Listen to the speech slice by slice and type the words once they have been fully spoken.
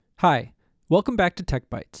Hi, welcome back to Tech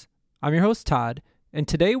Bytes. I'm your host Todd, and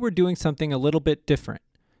today we're doing something a little bit different.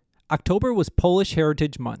 October was Polish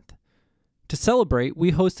Heritage Month. To celebrate,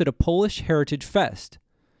 we hosted a Polish Heritage Fest.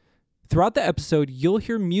 Throughout the episode, you'll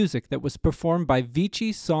hear music that was performed by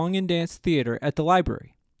Vici Song and Dance Theater at the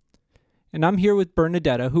library. And I'm here with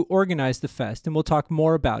Bernadetta, who organized the fest, and we'll talk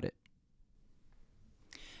more about it.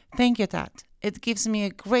 Thank you, Todd. It gives me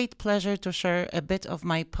a great pleasure to share a bit of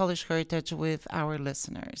my Polish heritage with our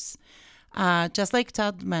listeners. Just like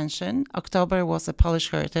Todd mentioned, October was a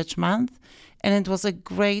Polish Heritage Month, and it was a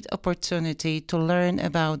great opportunity to learn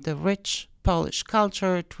about the rich Polish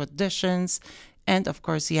culture, traditions, and of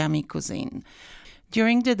course, yummy cuisine.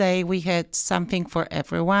 During the day, we had something for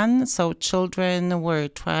everyone. So children were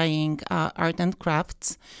trying art and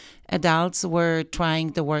crafts. Adults were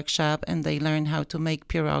trying the workshop and they learned how to make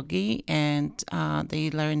pierogi and they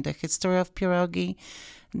learned the history of pierogi.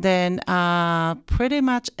 Then pretty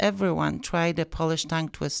much everyone tried the Polish tongue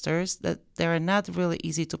twisters that they're not really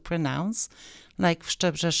easy to pronounce, like w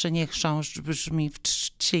Szczebrzeszynie chrząszcz brzmi w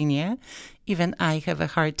Trzcinie. Even I have a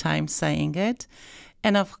hard time saying it.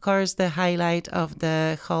 And of course, the highlight of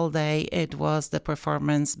the whole day, it was the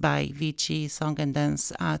performance by Vici Song and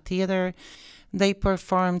Dance Theater. They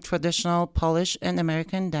performed traditional Polish and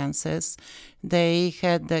American dances. They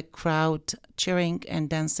had the crowd cheering and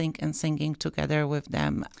dancing and singing together with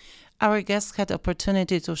them. Our guests had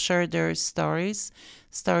opportunity to share their stories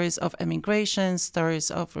of emigration, stories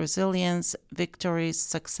of resilience, victories,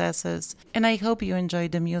 successes. And I hope you enjoy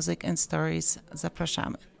the music and stories.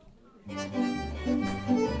 Zapraszamy.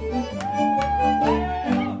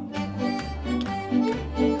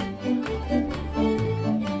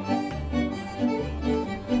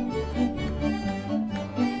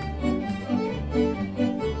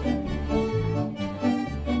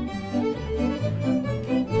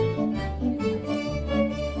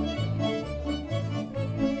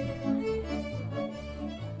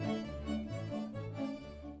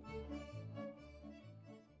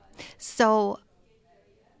 So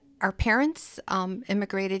our parents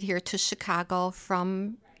immigrated here to Chicago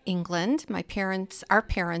from England. Our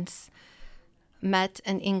parents met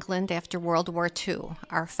in England after World War II.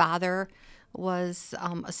 Our father was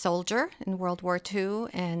a soldier in World War II,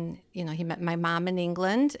 and he met my mom in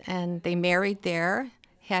England, and they married there,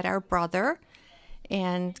 had our brother,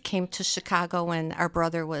 and came to Chicago when our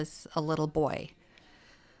brother was a little boy.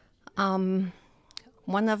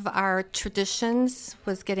 One of our traditions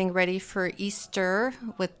was getting ready for Easter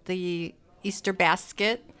with the Easter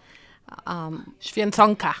basket.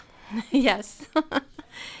 Święconka. Yes.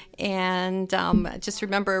 And just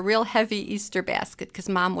remember a real heavy Easter basket because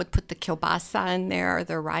Mom would put the kielbasa in there,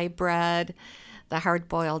 the rye bread, the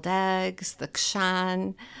hard-boiled eggs, the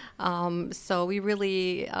kshan. So we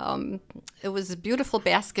really, it was a beautiful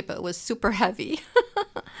basket, but it was super heavy.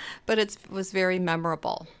 But it was very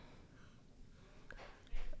memorable.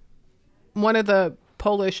 One of the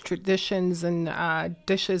Polish traditions and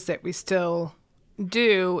dishes that we still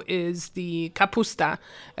do is the kapusta.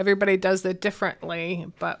 Everybody does it differently,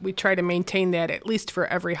 but we try to maintain that at least for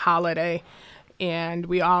every holiday. And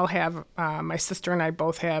we all have, my sister and I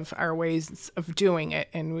both have our ways of doing it,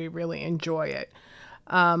 and we really enjoy it.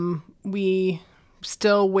 We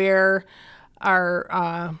still wear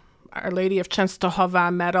our Lady of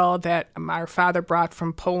Częstochowa medal that our father brought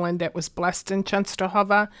from Poland that was blessed in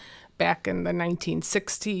Częstochowa back in the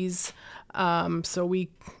 1960s. So we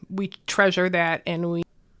treasure that, and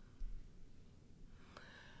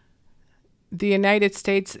the United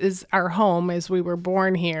States is our home as we were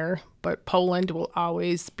born here, but Poland will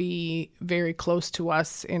always be very close to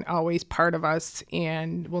us and always part of us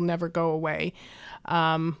and will never go away.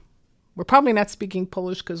 We're probably not speaking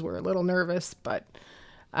Polish because we're a little nervous, but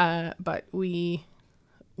we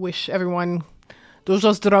wish everyone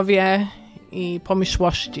dużo zdrowia I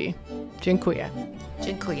pomyślności. Dziękuję.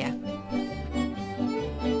 Dziękuję.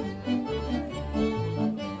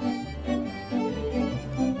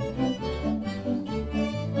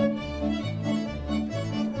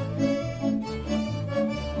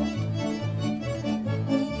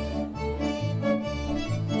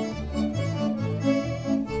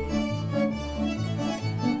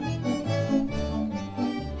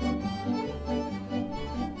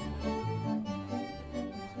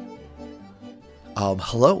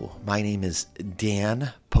 Hello, my name is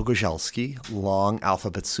Dan Pogorzelski, long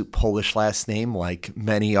alphabet soup Polish last name like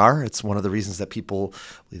many are. It's one of the reasons that people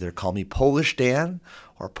either call me Polish Dan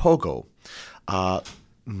or Pogo.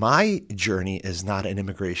 My journey is not an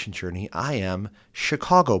immigration journey. I am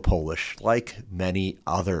Chicago Polish, like many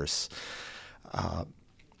others.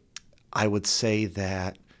 I would say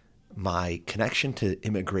that My connection to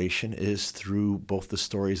immigration is through both the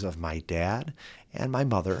stories of my dad and my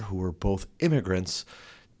mother, who were both immigrants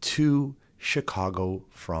to Chicago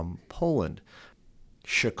from Poland.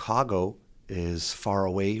 Chicago is far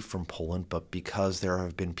away from Poland, but because there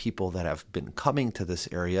have been people that have been coming to this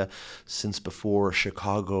area since before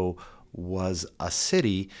Chicago was a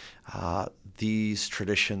city, these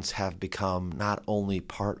traditions have become not only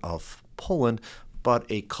part of Poland, but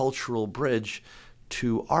a cultural bridge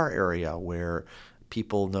to our area where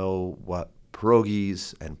people know what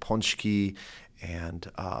pierogies and pączki and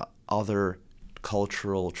other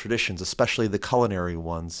cultural traditions, especially the culinary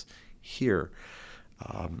ones here.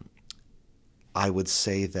 I would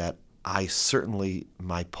say that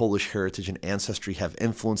my Polish heritage and ancestry have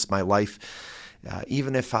influenced my life,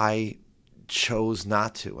 even if I chose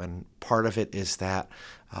not to. And part of it is that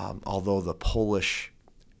although the Polish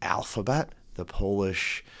alphabet, the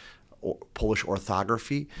Polish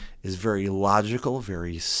orthography is very logical,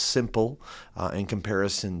 very simple in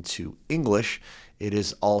comparison to English, it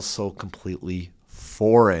is also completely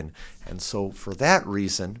foreign. And so for that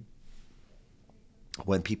reason,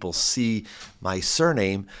 when people see my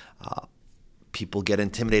surname, people get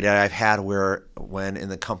intimidated. I've had when in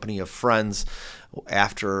the company of friends,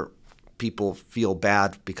 after people feel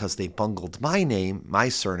bad because they bungled my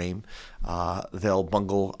surname, they'll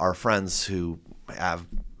bungle our friends who have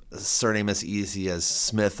a surname as easy as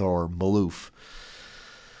Smith or Maloof.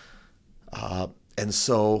 And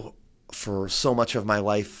so for so much of my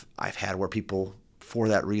life, I've had where people, for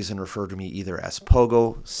that reason, refer to me either as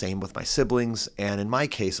Pogo, same with my siblings, and in my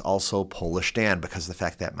case, also Polish Dan, because of the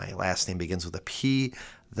fact that my last name begins with a P,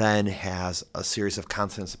 then has a series of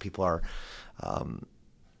consonants that people are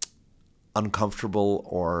uncomfortable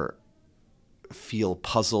or feel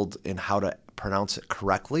puzzled in how to pronounce it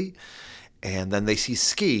correctly. And then they see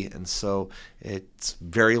ski, and so it's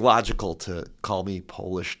very logical to call me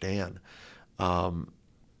Polish Dan.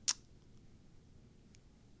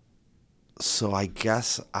 So I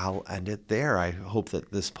guess I'll end it there. I hope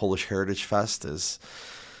that this Polish Heritage Fest is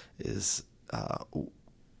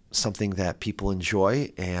something that people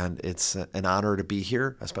enjoy, and it's an honor to be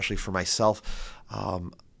here, especially for myself.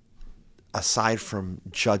 Aside from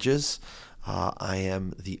judges, I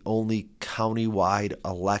am the only countywide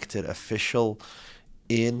elected official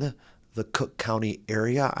in the Cook County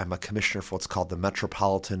area. I'm a commissioner for what's called the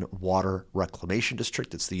Metropolitan Water Reclamation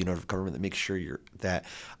District. It's the unit of government that makes sure that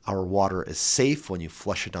our water is safe when you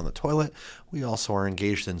flush it down the toilet. We also are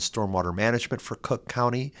engaged in stormwater management for Cook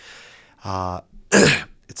County.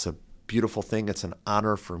 It's a beautiful thing. It's an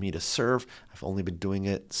honor for me to serve. I've only been doing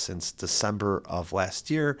it since December of last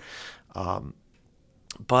year.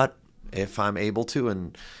 But if I'm able to,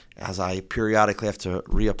 and as I periodically have to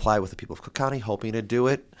reapply with the people of Cook County, hoping to do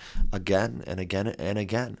it again and again and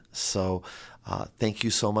again. So thank you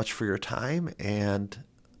so much for your time, and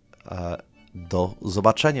do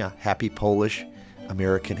zobaczenia. Happy Polish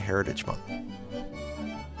American Heritage Month.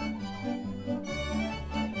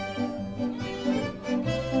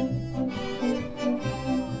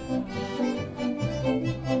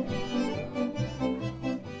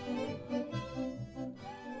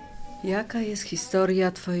 Jaka jest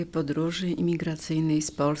historia Twojej podróży imigracyjnej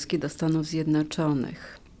z Polski do Stanów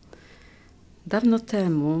Zjednoczonych? Dawno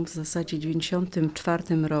temu, w zasadzie w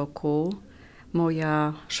 1994 roku,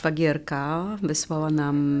 moja szwagierka wysłała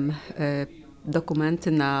nam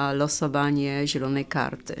dokumenty na losowanie zielonej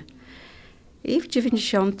karty. I w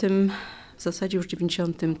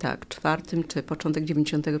 94 czy początek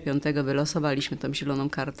 95 wylosowaliśmy tą zieloną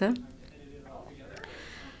kartę.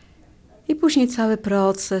 I później cały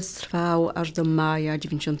proces trwał aż do maja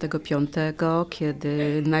 95,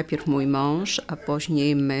 kiedy najpierw mój mąż, a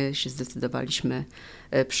później my się zdecydowaliśmy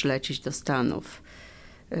przylecieć do Stanów.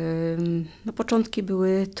 No, początki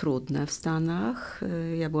były trudne w Stanach.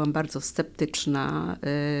 Ja byłam bardzo sceptyczna.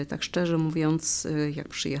 Tak szczerze mówiąc, jak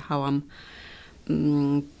przyjechałam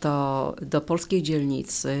do polskiej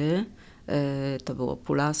dzielnicy, to było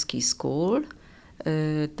Pulaski School,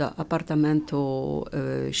 do apartamentu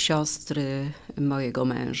siostry mojego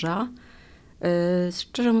męża.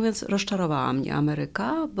 Szczerze mówiąc, rozczarowała mnie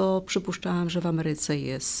Ameryka, bo przypuszczałam, że w Ameryce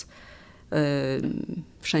jest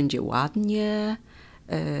wszędzie ładnie.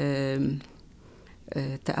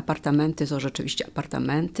 Te apartamenty są rzeczywiście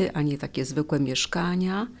apartamenty, a nie takie zwykłe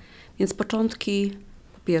mieszkania. Więc początki,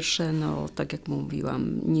 po pierwsze, no tak jak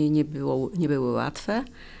mówiłam, nie były łatwe,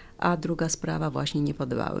 a druga sprawa, właśnie nie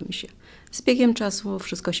podobały mi się. Z biegiem czasu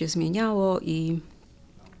wszystko się zmieniało i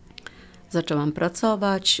zaczęłam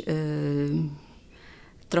pracować.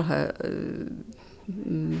 Trochę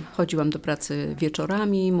chodziłam do pracy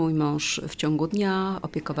wieczorami, mój mąż w ciągu dnia,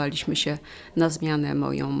 opiekowaliśmy się na zmianę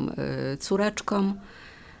moją córeczką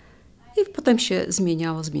i potem się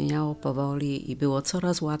zmieniało powoli i było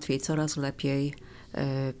coraz łatwiej, coraz lepiej.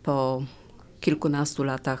 Po kilkunastu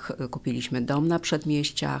latach kupiliśmy dom na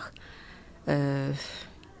przedmieściach.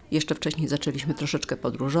 Jeszcze wcześniej zaczęliśmy troszeczkę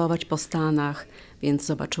podróżować po Stanach, więc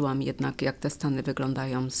zobaczyłam jednak, jak te Stany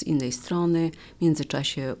wyglądają z innej strony. W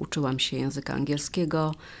międzyczasie uczyłam się języka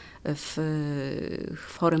angielskiego w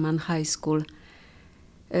Foreman High School.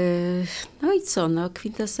 No i co? No,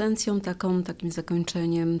 kwintesencją, takim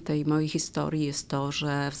zakończeniem tej mojej historii jest to,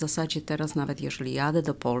 że w zasadzie teraz nawet jeżeli jadę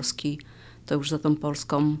do Polski, to już za tą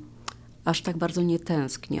Polską aż tak bardzo nie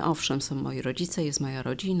tęsknię. Owszem, są moi rodzice, jest moja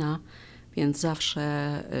rodzina, więc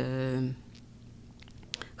zawsze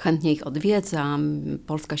chętnie ich odwiedzam.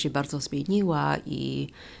 Polska się bardzo zmieniła i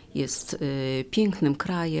jest pięknym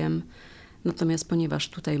krajem. Natomiast ponieważ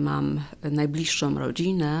tutaj mam najbliższą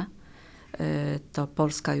rodzinę, to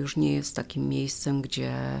Polska już nie jest takim miejscem,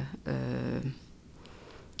 gdzie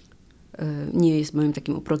nie jest moim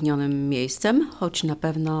takim upragnionym miejscem, choć na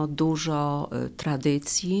pewno dużo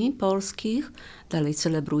tradycji polskich dalej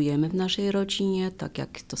celebrujemy w naszej rodzinie, tak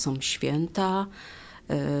jak to są święta,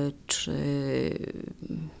 czy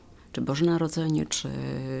Boże Narodzenie, czy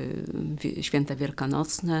święta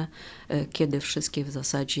wielkanocne, kiedy wszystkie w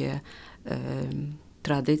zasadzie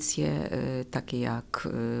tradycje, takie jak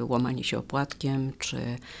łamanie się opłatkiem, czy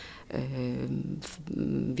w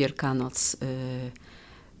Wielkanoc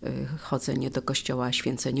chodzenie do kościoła,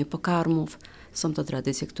 święcenie pokarmów. Są to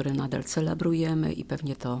tradycje, które nadal celebrujemy i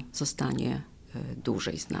pewnie to zostanie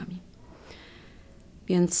dłużej z nami.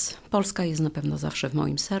 Więc Polska jest na pewno zawsze w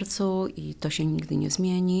moim sercu i to się nigdy nie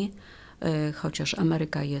zmieni, chociaż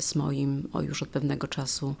Ameryka jest moim, już od pewnego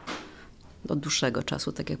czasu, od dłuższego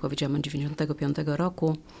czasu, tak jak powiedziałam, od 1995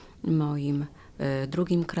 roku, moim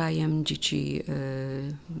drugim krajem. Dzieci,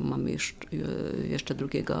 mamy jeszcze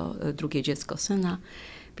drugie dziecko, syna,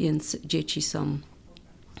 więc dzieci są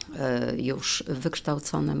już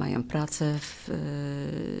wykształcone, mają pracę w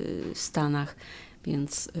Stanach,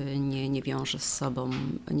 więc nie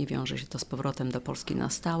wiąże się to z powrotem do Polski na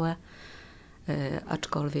stałe,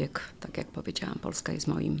 aczkolwiek, tak jak powiedziałam, Polska jest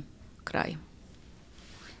moim krajem.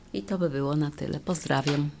 I to by było na tyle.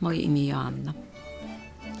 Pozdrawiam. Moje imię Joanna.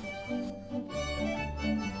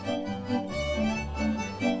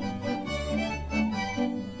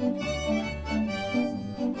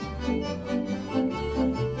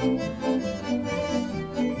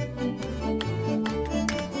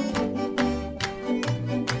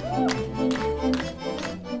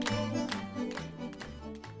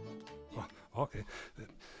 Okay.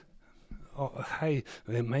 Hi,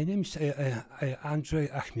 my name is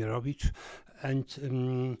Andrzej Achmierowicz, and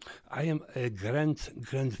I am a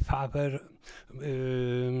grandfather.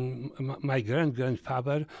 My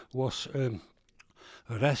grandfather was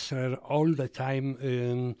wrestler all the time,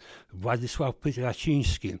 Władysław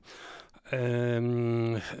Pytraciński.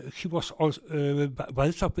 He was also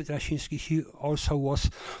Władysław Pytraciński. He also was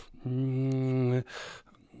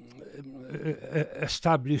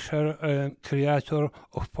establisher, creator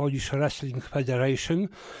of Polish Wrestling Federation,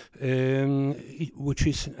 which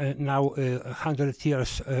is now 100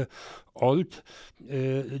 years old,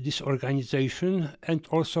 this organization, and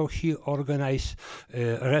also he organized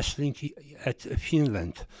wrestling at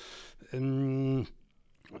Finland.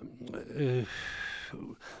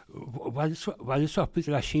 Władysław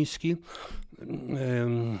Pytraciński,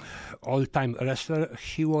 all-time wrestler,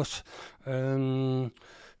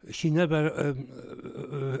 he never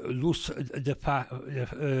lose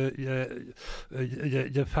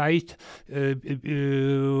the fight.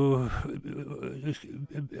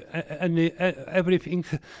 Everything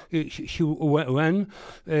he won,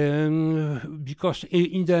 because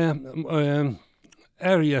in the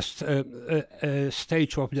earliest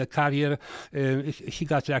stage of the career, he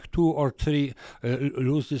got like 2 or 3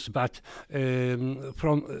 losses, but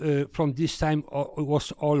from this time it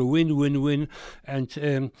was all win, and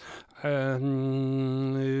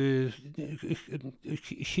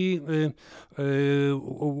he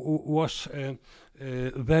was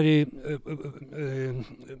very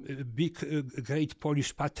big, great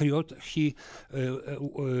Polish patriot. He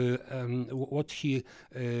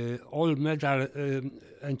all medal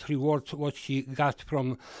and reward what he got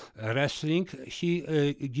from wrestling, he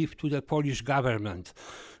give to the Polish government,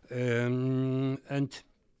 and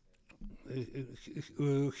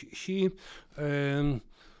he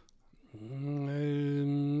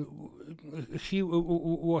he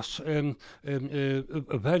was a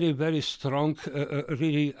very, very strong,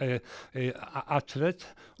 really athlete.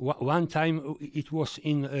 One time it was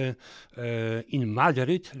in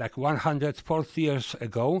Madrid, like 140 years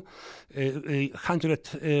ago,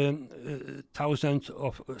 100,000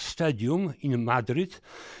 of stadium in Madrid,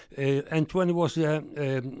 and when was the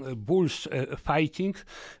Bulls fighting,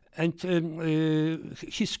 and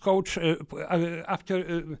his coach,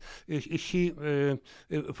 after he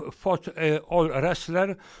fought all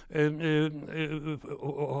wrestler,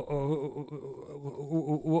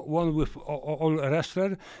 one with all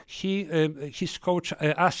wrestler, his coach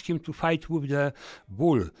asked him to fight with the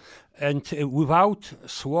bull, and without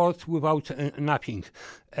sword, without nothing.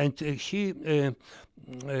 And he,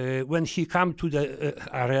 when he came to the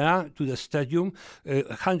arena, to the stadium,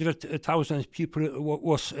 100,000 people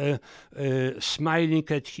was smiling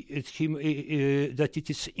at him, that it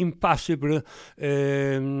is impossible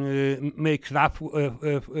make laugh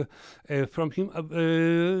from him,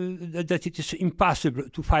 that it is impossible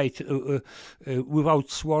to fight without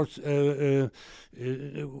sword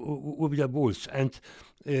with the bulls. And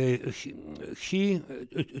he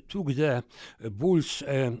took the bulls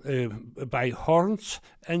by horns,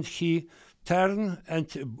 and he turned, and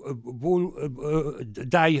bull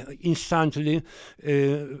die instantly,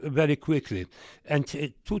 very quickly. And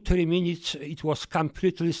 2-3 minutes it was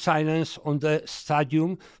completely silence on the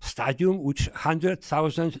stadium which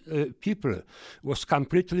 100,000 people was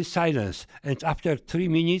completely silence. And after 3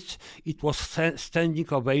 minutes it was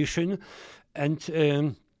standing ovation, and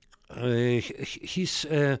his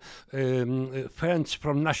friends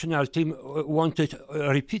from national team wanted to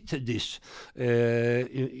repeat this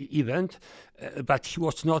event, but he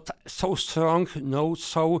was not so strong, no,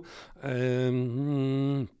 so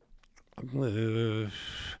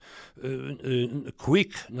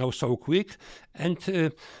quick,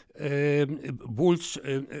 and bulls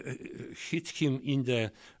hit him in the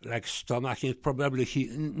stomach, and probably he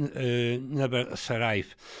never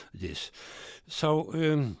survived this. So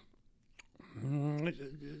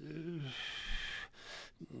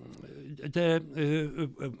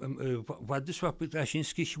Władysław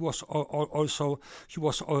Pytlasiński, he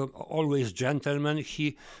was always gentleman.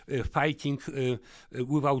 He fighting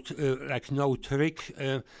without no trick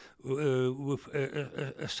with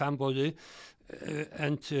somebody.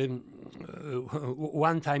 And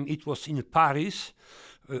one time it was in Paris,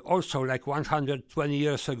 also 120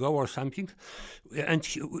 years ago or something, and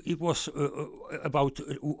it was about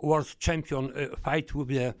world champion fight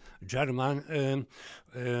with a German,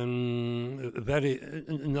 very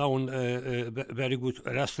known, very good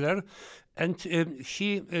wrestler, and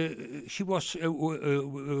he was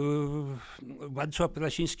Władysław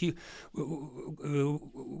Pytlasiński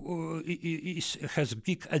has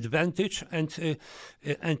big advantage, and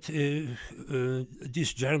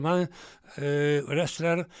this German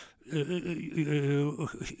wrestler,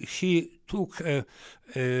 he took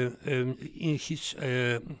in his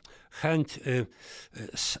hand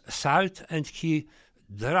salt, and he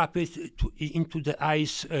drop it into the eye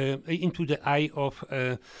of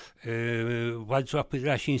Władysław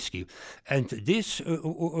Pytlasiński, and this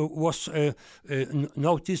was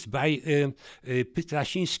noticed by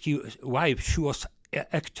Pytlasiński's wife. She was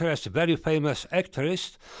actress, very famous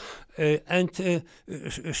actress, and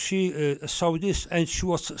she saw this, and she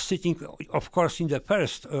was sitting, of course, in the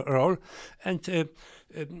first role, and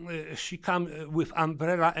she come with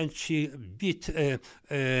umbrella, and she beat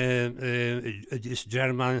this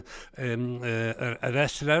German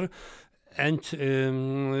wrestler, and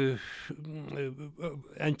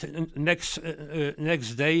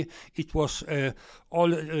next day it was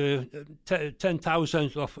all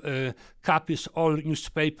 10,000 of copies, all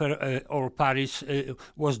newspaper or Paris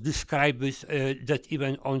was described with that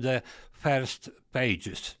even on the first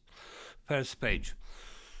page.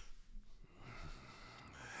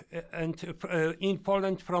 And in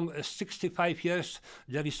Poland, from 65 years,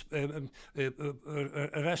 there is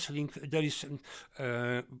wrestling. There is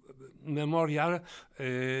memorial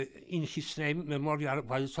in his name, Memorial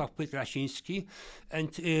Władysław Pytlasiński,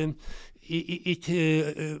 and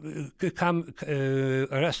it come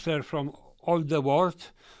wrestler from all the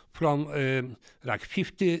world, from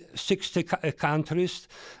 50, 60 countries,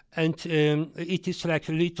 and it is like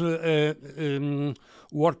a little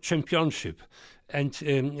world championship. And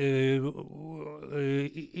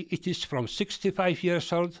it is from 65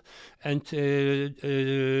 years old, and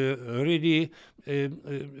really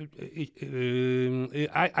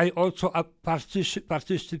I also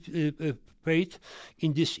participate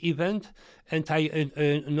in this event, and I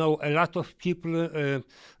know a lot of people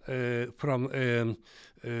from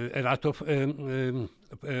a lot of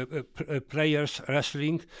players,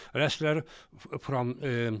 wrestler from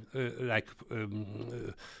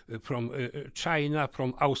from China,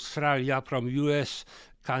 from Australia, from US,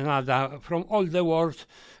 Canada, from all the world,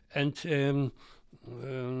 and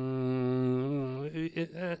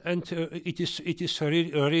it is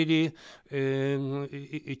really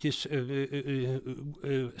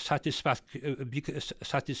big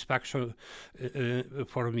satisfaction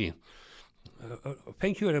for me.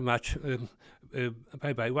 Thank you very much.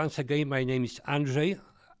 Bye bye. Once again, my name is Andrzej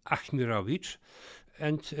Achmirowicz,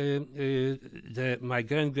 and my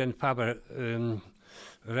grandfather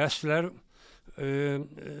wrestler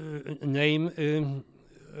name.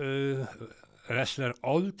 Wrestler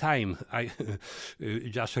all time. I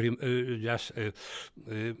just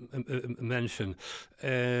mention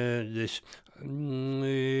this.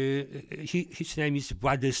 His name is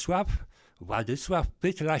Władysław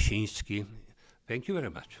Pytlasiński. Thank you very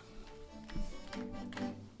much.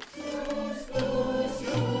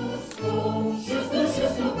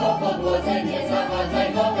 Po podłodze nie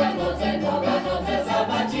zawadzaj, noga nodze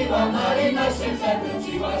zawadziła, maryna się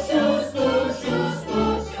przewróciła, siustu.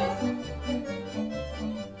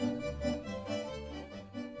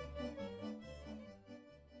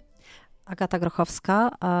 Agata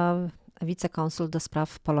Grochowska, wicekonsul do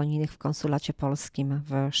spraw polonijnych w konsulacie polskim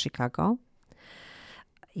w Chicago.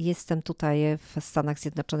 Jestem tutaj w Stanach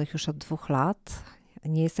Zjednoczonych już od 2 lat.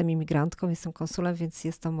 Nie jestem imigrantką, jestem konsulem, więc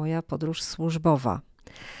jest to moja podróż służbowa.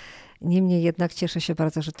 Niemniej jednak cieszę się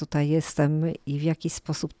bardzo, że tutaj jestem i w jakiś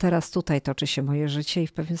sposób teraz tutaj toczy się moje życie i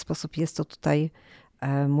w pewien sposób jest to tutaj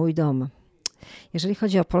mój dom. Jeżeli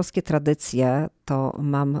chodzi o polskie tradycje, to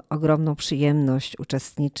mam ogromną przyjemność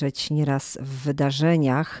uczestniczyć nieraz w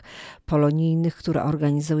wydarzeniach polonijnych, które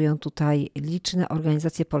organizują tutaj liczne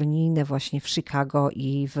organizacje polonijne właśnie w Chicago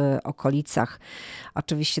i w okolicach.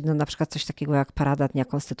 Oczywiście na przykład coś takiego jak Parada Dnia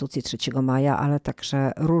Konstytucji 3 maja, ale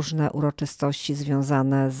także różne uroczystości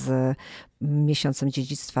związane z miesiącem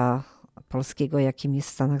dziedzictwa polskiego, jakim jest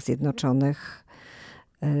w Stanach Zjednoczonych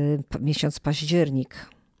miesiąc październik.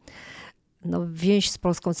 Więź z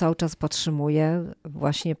Polską cały czas podtrzymuję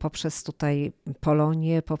właśnie poprzez tutaj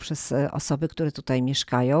Polonię, poprzez osoby, które tutaj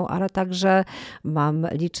mieszkają, ale także mam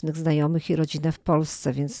licznych znajomych i rodzinę w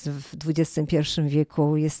Polsce, więc w XXI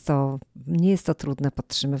wieku nie jest to trudne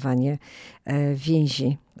podtrzymywanie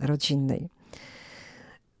więzi rodzinnej.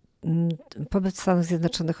 Pobyt w Stanach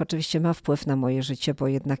Zjednoczonych oczywiście ma wpływ na moje życie, bo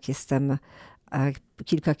jednak jestem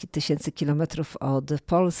kilka tysięcy kilometrów od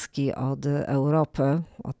Polski, od Europy.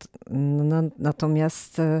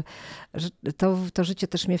 Natomiast to życie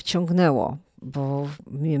też mnie wciągnęło, bo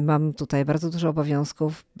mam tutaj bardzo dużo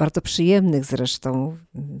obowiązków, bardzo przyjemnych zresztą.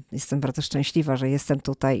 Jestem bardzo szczęśliwa, że jestem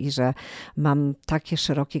tutaj i że mam takie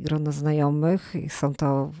szerokie grono znajomych. Są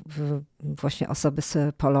to właśnie osoby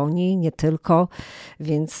z Polonii, nie tylko,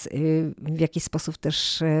 więc w jakiś sposób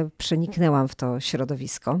też przeniknęłam w to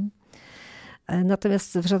środowisko.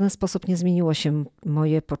 Natomiast w żaden sposób nie zmieniło się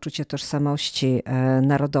moje poczucie tożsamości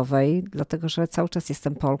narodowej, dlatego że cały czas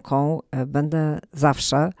jestem Polką, będę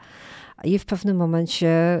zawsze i w pewnym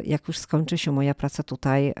momencie, jak już skończy się moja praca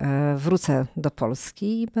tutaj, wrócę do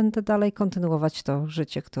Polski i będę dalej kontynuować to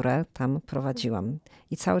życie, które tam prowadziłam.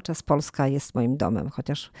 I cały czas Polska jest moim domem,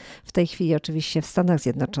 chociaż w tej chwili oczywiście w Stanach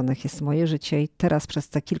Zjednoczonych jest moje życie i teraz przez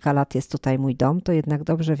te kilka lat jest tutaj mój dom, to jednak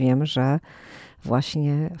dobrze wiem, że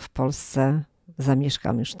właśnie w Polsce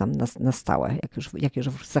zamieszkam już tam na stałe, jak już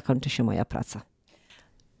zakończy się moja praca.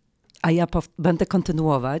 A ja będę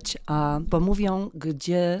kontynuować, bo mówią,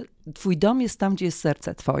 gdzie twój dom jest tam, gdzie jest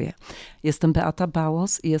serce twoje. Jestem Beata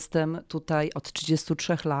Bałos, jestem tutaj od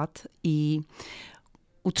 33 lat i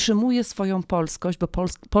utrzymuję swoją polskość, bo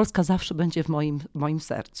Polska zawsze będzie w moim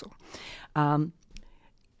sercu.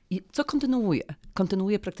 I co kontynuuję?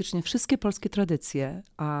 Kontynuuję praktycznie wszystkie polskie tradycje.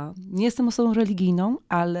 Nie jestem osobą religijną,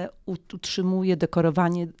 ale utrzymuję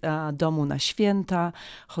dekorowanie domu na święta,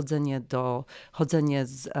 chodzenie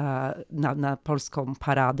na polską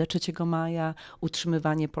paradę 3 maja,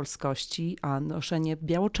 utrzymywanie polskości, noszenie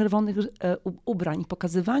biało-czerwonych ubrań i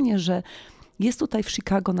pokazywanie, że jest tutaj w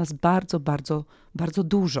Chicago nas bardzo, bardzo, bardzo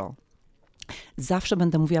dużo. Zawsze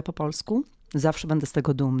będę mówiła po polsku. Zawsze będę z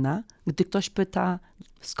tego dumna. Gdy ktoś pyta,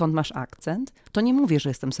 skąd masz akcent, to nie mówię, że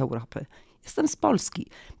jestem z Europy. Jestem z Polski,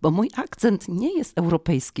 bo mój akcent nie jest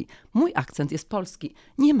europejski. Mój akcent jest polski.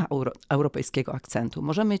 Nie ma europejskiego akcentu.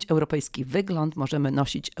 Możemy mieć europejski wygląd, możemy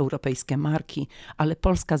nosić europejskie marki, ale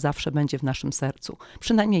Polska zawsze będzie w naszym sercu.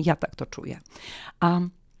 Przynajmniej ja tak to czuję. A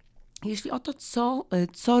jeśli o to,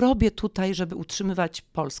 co robię tutaj, żeby utrzymywać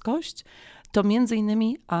polskość, to między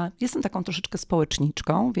innymi jestem taką troszeczkę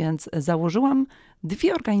społeczniczką, więc założyłam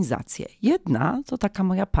 2 organizacje. Jedna to taka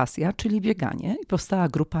moja pasja, czyli bieganie. I powstała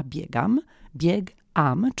grupa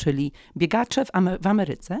Bieg-Am, czyli biegacze w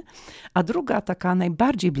Ameryce. A druga, taka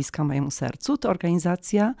najbardziej bliska mojemu sercu, to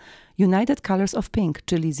organizacja United Colors of Pink,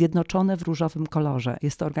 czyli Zjednoczone w różowym kolorze.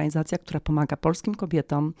 Jest to organizacja, która pomaga polskim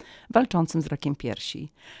kobietom walczącym z rakiem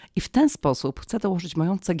piersi. I w ten sposób chcę dołożyć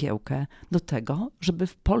moją cegiełkę do tego, żeby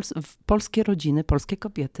polskie rodziny, polskie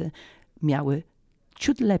kobiety miały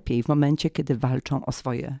ciut lepiej w momencie, kiedy walczą o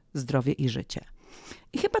swoje zdrowie i życie.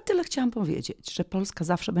 I chyba tyle chciałam powiedzieć, że Polska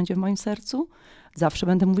zawsze będzie w moim sercu, zawsze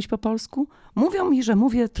będę mówić po polsku. Mówią mi, że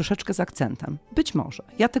mówię troszeczkę z akcentem. Być może.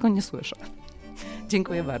 Ja tego nie słyszę.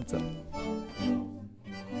 Dziękuję bardzo.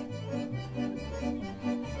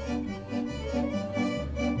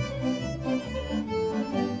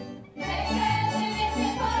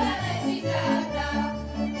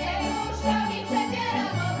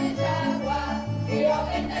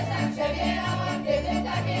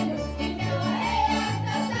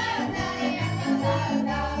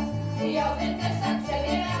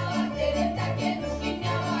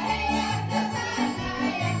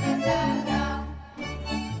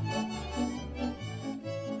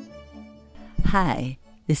 Hi,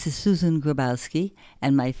 this is Susan Grabowski,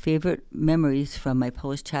 and my favorite memories from my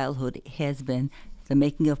Polish childhood has been the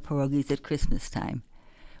making of pierogies at Christmas time.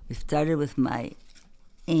 We started with my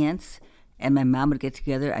aunts, and my mom would get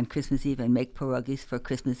together on Christmas Eve and make pierogies for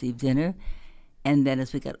Christmas Eve dinner. And then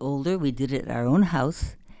as we got older, we did it at our own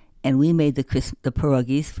house, and we made the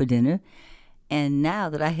pierogies for dinner. And now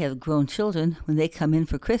that I have grown children, when they come in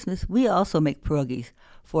for Christmas, we also make pierogies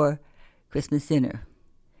for Christmas dinner.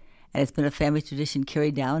 And it's been a family tradition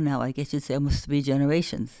carried down now, I guess you'd say, almost 3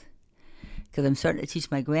 generations. Because I'm starting to teach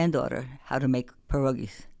my granddaughter how to make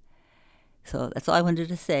pierogies. So that's all I wanted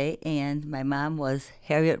to say. And my mom was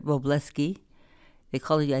Harriet Robleski. They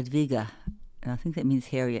call her Jadwiga. And I think that means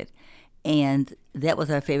Harriet. And that was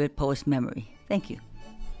our favorite Polish memory. Thank you.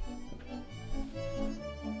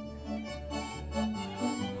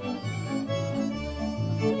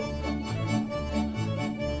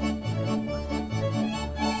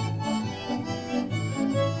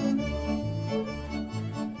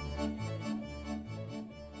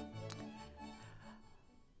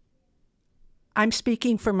 I'm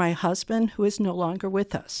speaking for my husband, who is no longer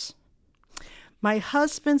with us. My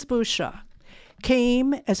husband's Busha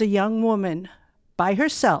came as a young woman by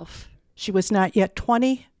herself. She was not yet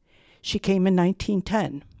 20. She came in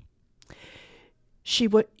 1910.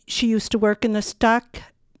 She used to work in the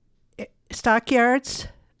stockyards,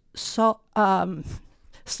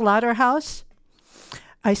 slaughterhouse.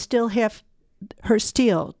 I still have her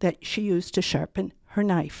steel that she used to sharpen her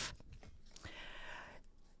knife.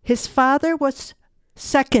 His father was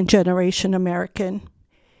 2nd generation American.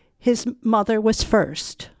 His mother was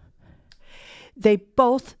 1st. They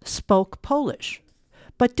both spoke Polish,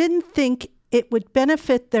 but didn't think it would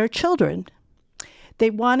benefit their children. They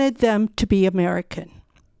wanted them to be American.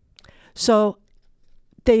 So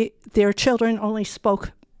their children only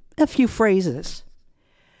spoke a few phrases.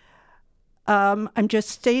 I'm just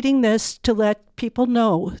stating this to let people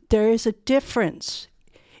know there is a difference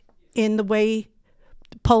in the way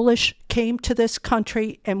Polish came to this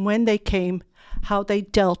country, and when they came, how they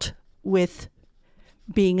dealt with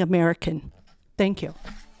being American. Thank you.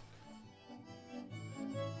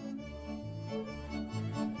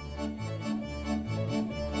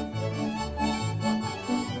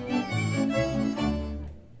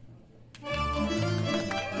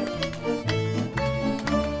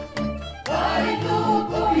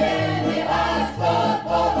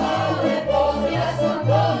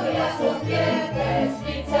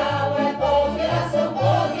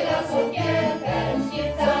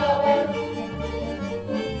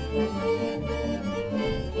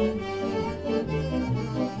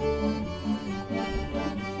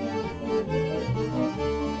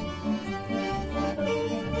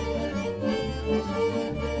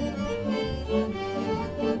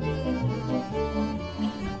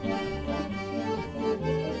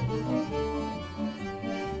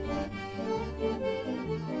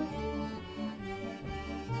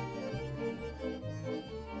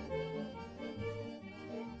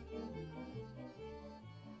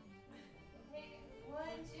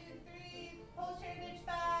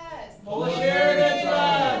 Polish Heritage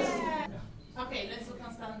Fest! Okay, let's look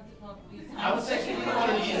on stand. I would say one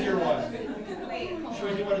of the easier ones. Should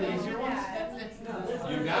we do one of the easier ones?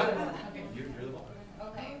 You got it. You're the ball.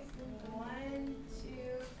 Okay. 1, 2,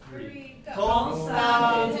 3, go.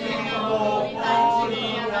 Konstantynowo, Poli,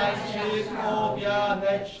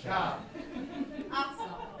 Wianeczka.